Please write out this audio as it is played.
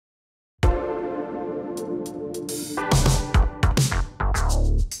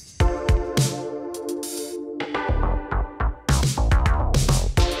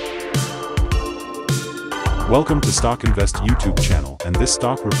Welcome to StockInvest YouTube channel and this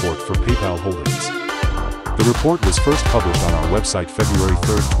stock report for PayPal Holdings. The report was first published on our website February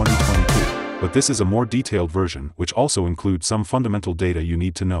 3, 2022, but this is a more detailed version which also includes some fundamental data you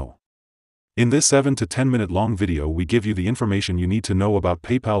need to know. In this 7 to 10 minute long video we give you the information you need to know about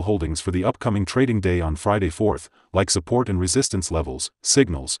PayPal Holdings for the upcoming trading day on Friday 4th, like support and resistance levels,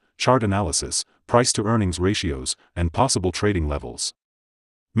 signals, chart analysis, price to earnings ratios, and possible trading levels.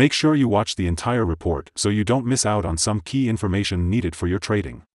 Make sure you watch the entire report so you don't miss out on some key information needed for your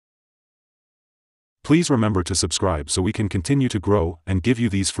trading. Please remember to subscribe so we can continue to grow and give you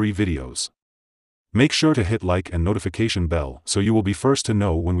these free videos. Make sure to hit like and notification bell so you will be first to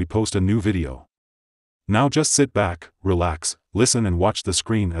know when we post a new video. Now just sit back, relax, listen and watch the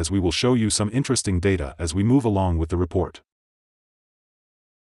screen as we will show you some interesting data as we move along with the report.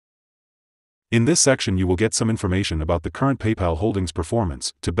 In this section you will get some information about the current PayPal Holdings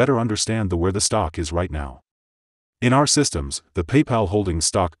performance to better understand where the stock is right now. In our systems, the PayPal Holdings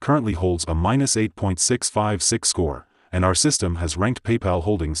stock currently holds a -8.656 score, and our system has ranked PayPal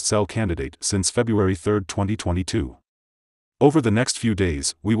Holdings sell candidate since February 3, 2022. Over the next few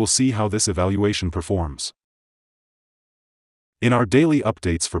days, we will see how this evaluation performs. In our daily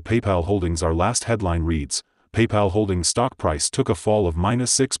updates for PayPal Holdings, our last headline reads, PayPal Holdings stock price took a fall of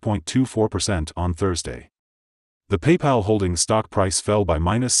 -6.24% on Thursday. The PayPal Holdings stock price fell by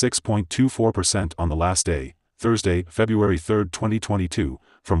 -6.24% on the last day, Thursday, February 3, 2022,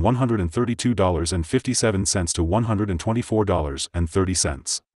 from $132.57 to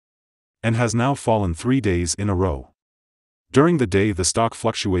 $124.30, and has now fallen 3 days in a row. During the day the stock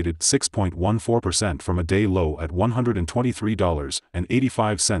fluctuated 6.14% from a day low at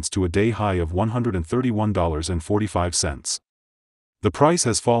 $123.85 to a day high of $131.45. The price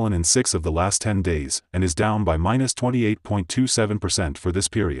has fallen in 6 of the last 10 days and is down by -28.27% for this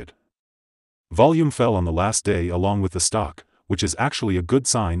period. Volume fell on the last day along with the stock, which is actually a good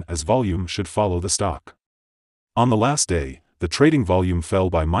sign as volume should follow the stock. On the last day, the trading volume fell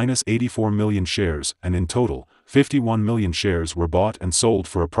by -84 million shares and in total, 51 million shares were bought and sold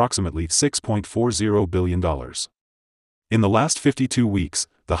for approximately $6.40 billion. In the last 52 weeks,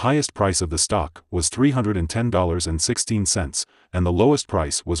 the highest price of the stock was $310.16, and the lowest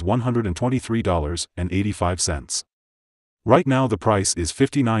price was $123.85. Right now the price is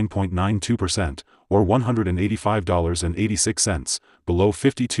 59.92%, or $185.86, below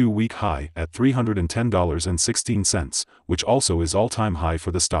 52-week high at $310.16, which also is all-time high for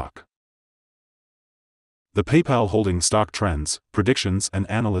the stock. The PayPal Holdings stock trends, predictions and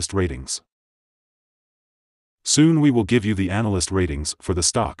analyst ratings. Soon we will give you the analyst ratings for the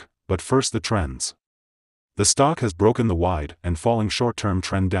stock, but first the trends. The stock has broken the wide and falling short-term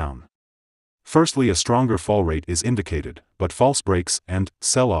trend down. Firstly, a stronger fall rate is indicated, but false breaks and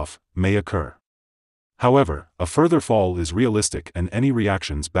sell-off may occur. However, a further fall is realistic and any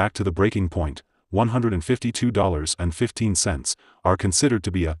reactions back to the breaking point, $152.15, are considered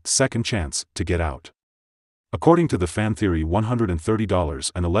to be a second chance to get out. According to the fan theory,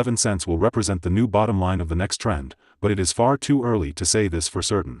 $130.11 will represent the new bottom line of the next trend, but it is far too early to say this for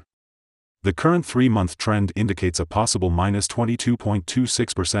certain. The current 3-month trend indicates a possible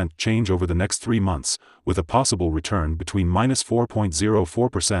 -22.26% change over the next 3 months, with a possible return between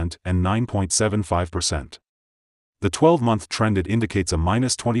 -4.04% and 9.75%. The 12-month trend indicates a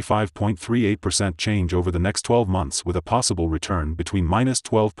 -25.38% change over the next 12 months with a possible return between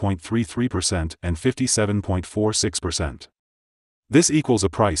 -12.33% and 57.46%. This equals a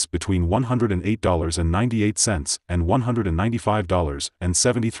price between $108.98 and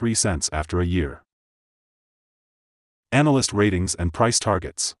 $195.73 after a year. Analyst ratings and price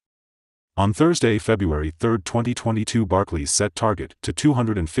targets. On Thursday, February 3, 2022, Barclays set target to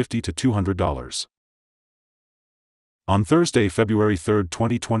 $250 to $200. On Thursday, February 3,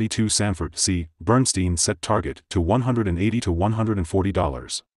 2022, Sanford C. Bernstein set target to $180 to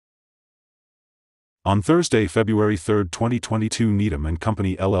 $140. On Thursday, February 3, 2022, Needham &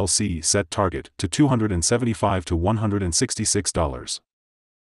 Company LLC set target to $275 to $166.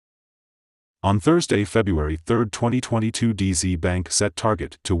 On Thursday, February 3, 2022, DZ Bank set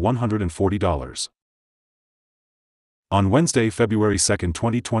target to $140. On Wednesday, February 2,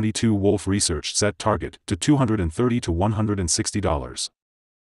 2022, Wolfe Research set target to $230 to $160.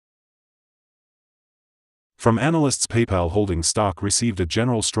 From analysts, PayPal Holdings stock received a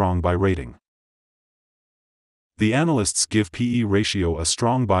general strong buy rating. The analysts give PE ratio a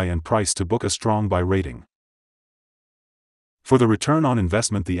strong buy and price to book a strong buy rating. For the return on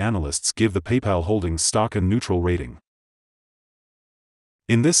investment, the analysts give the PayPal Holdings stock a neutral rating.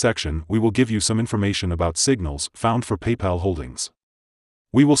 In this section, we will give you some information about signals found for PayPal Holdings.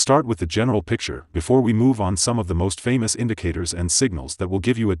 We will start with the general picture before we move on some of the most famous indicators and signals that will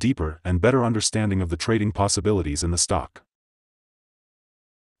give you a deeper and better understanding of the trading possibilities in the stock.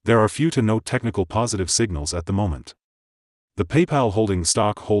 There are few to no technical positive signals at the moment. The PayPal Holdings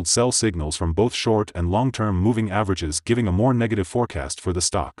stock holds sell signals from both short and long-term moving averages, giving a more negative forecast for the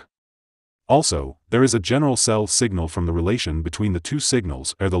stock. Also, there is a general sell signal from the relation between the two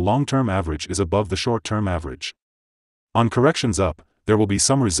signals where the long-term average is above the short-term average. On corrections up, there will be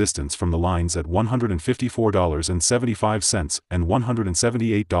some resistance from the lines at $154.75 and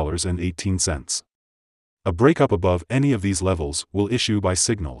 $178.18. A breakup above any of these levels will issue buy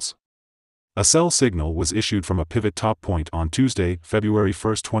signals. A sell signal was issued from a pivot top point on Tuesday, February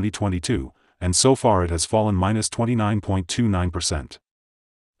 1, 2022, and so far it has fallen -29.29%.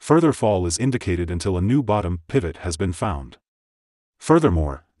 Further fall is indicated until a new bottom pivot has been found.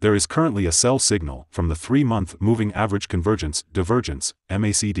 Furthermore, there is currently a sell signal from the 3-month moving average convergence divergence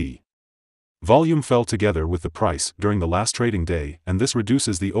 (MACD). Volume fell together with the price during the last trading day, and this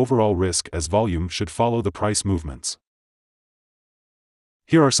reduces the overall risk as volume should follow the price movements.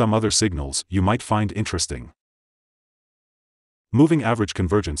 Here are some other signals you might find interesting. Moving average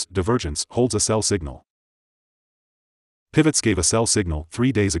convergence divergence holds a sell signal. Pivots gave a sell signal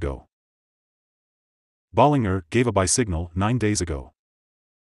 3 days ago. Bollinger gave a buy signal 9 days ago.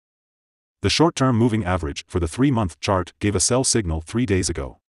 The short-term moving average for the 3-month chart gave a sell signal 3 days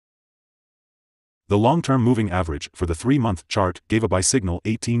ago. The long-term moving average for the 3-month chart gave a buy signal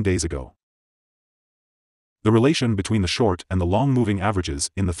 18 days ago. The relation between the short and the long moving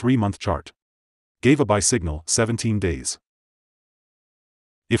averages in the 3-month chart gave a buy signal 17 days.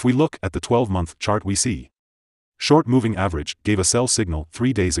 If we look at the 12-month chart, we see short moving average gave a sell signal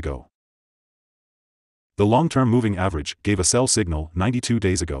 3 days ago. The long-term moving average gave a sell signal 92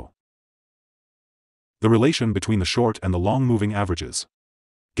 days ago. The relation between the short and the long moving averages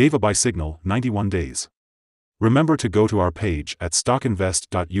gave a buy signal 91 days. Remember to go to our page at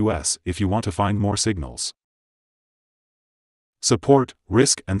StockInvest.us if you want to find more signals. Support,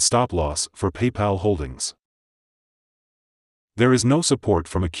 risk and stop loss for PayPal Holdings. There is no support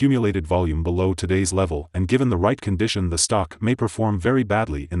from accumulated volume below today's level, and given the right condition the stock may perform very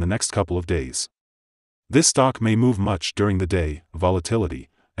badly in the next couple of days. This stock may move much during the day, volatility,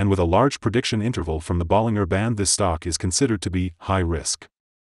 and with a large prediction interval from the Bollinger Band, this stock is considered to be high risk.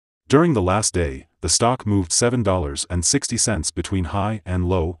 During the last day, the stock moved $7.60 between high and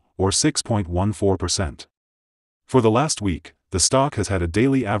low, or 6.14%. For the last week, the stock has had a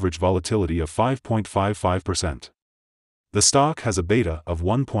daily average volatility of 5.55%. The stock has a beta of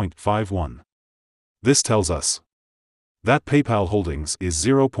 1.51. This tells us that PayPal Holdings is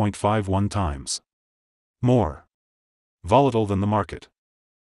 0.51 times more volatile than the market.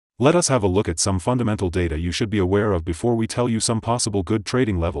 Let us have a look at some fundamental data you should be aware of before we tell you some possible good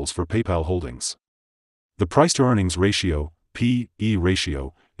trading levels for PayPal Holdings. The price-to-earnings ratio, P/E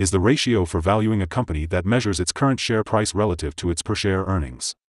ratio, is the ratio for valuing a company that measures its current share price relative to its per-share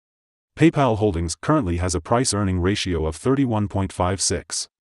earnings. PayPal Holdings currently has a price-earning ratio of 31.56.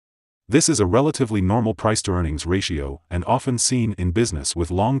 This is a relatively normal price-to-earnings ratio and often seen in business with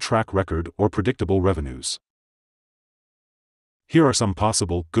long track record or predictable revenues. Here are some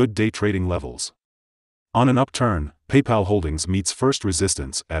possible good day trading levels. On an upturn, PayPal Holdings meets first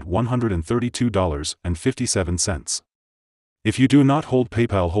resistance at $132.57. If you do not hold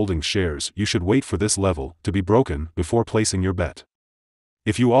PayPal Holdings shares, you should wait for this level to be broken before placing your bet.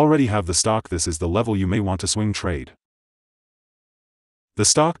 If you already have the stock, this is the level you may want to swing trade. The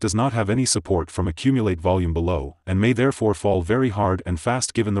stock does not have any support from accumulate volume below, and may therefore fall very hard and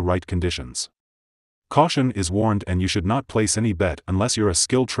fast given the right conditions. Caution is warned, and you should not place any bet unless you're a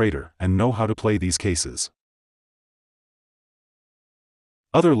skilled trader and know how to play these cases.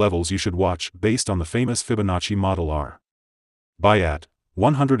 Other levels you should watch based on the famous Fibonacci model are: buy at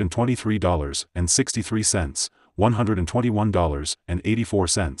 $123.63,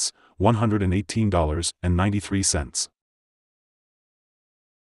 $121.84, $118.93.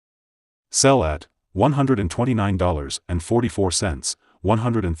 Sell at $129.44,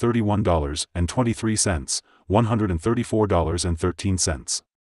 $131.23, $134.13.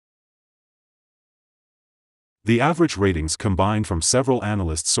 The average ratings combined from several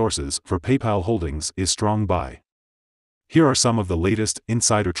analyst sources for PayPal Holdings is strong buy. Here are some of the latest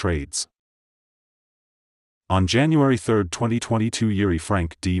insider trades. On January 3, 2022, Yuri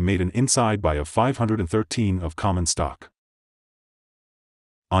Frank D made an inside buy of 513 of common stock.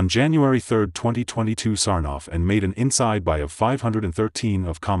 On January 3, 2022, Sarnoff and made an inside buy of 513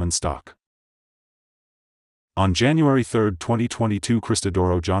 of common stock. On January 3, 2022,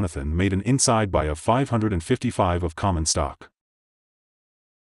 Cristodoro Jonathan made an inside buy of 555 of common stock.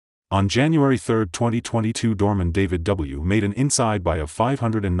 On January 3, 2022, Dorman David W. made an inside buy of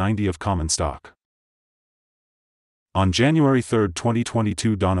 590 of common stock. On January 3,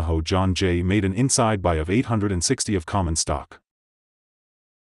 2022, Donahoe John J. made an inside buy of 860 of common stock.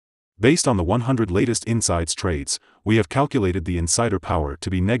 Based on the 100 latest insides trades, we have calculated the insider power to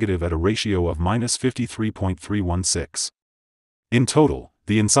be negative at a ratio of -53.316. In total,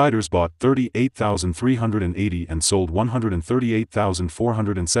 the insiders bought 38,380 and sold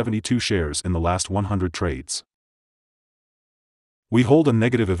 138,472 shares in the last 100 trades. We hold a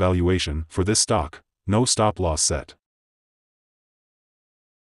negative evaluation for this stock, no stop loss set.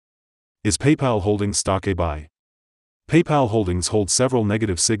 Is PayPal Holdings stock a buy? PayPal Holdings holds several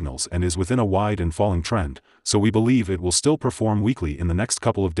negative signals and is within a wide and falling trend, so we believe it will still perform weakly in the next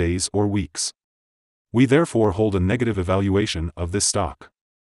couple of days or weeks. We therefore hold a negative evaluation of this stock.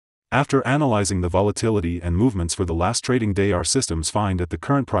 After analyzing the volatility and movements for the last trading day, our systems find that the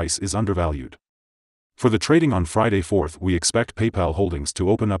current price is undervalued. For the trading on Friday 4th, we expect PayPal Holdings to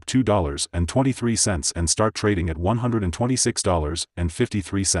open up $2.23 and start trading at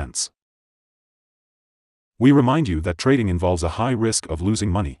 $126.53. We remind you that trading involves a high risk of losing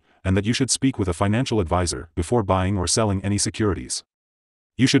money, and that you should speak with a financial advisor before buying or selling any securities.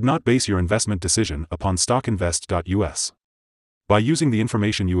 You should not base your investment decision upon StockInvest.us. By using the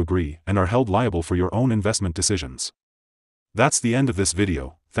information, you agree and are held liable for your own investment decisions. That's the end of this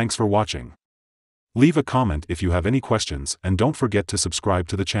video. Thanks for watching. Leave a comment if you have any questions and don't forget to subscribe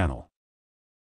to the channel.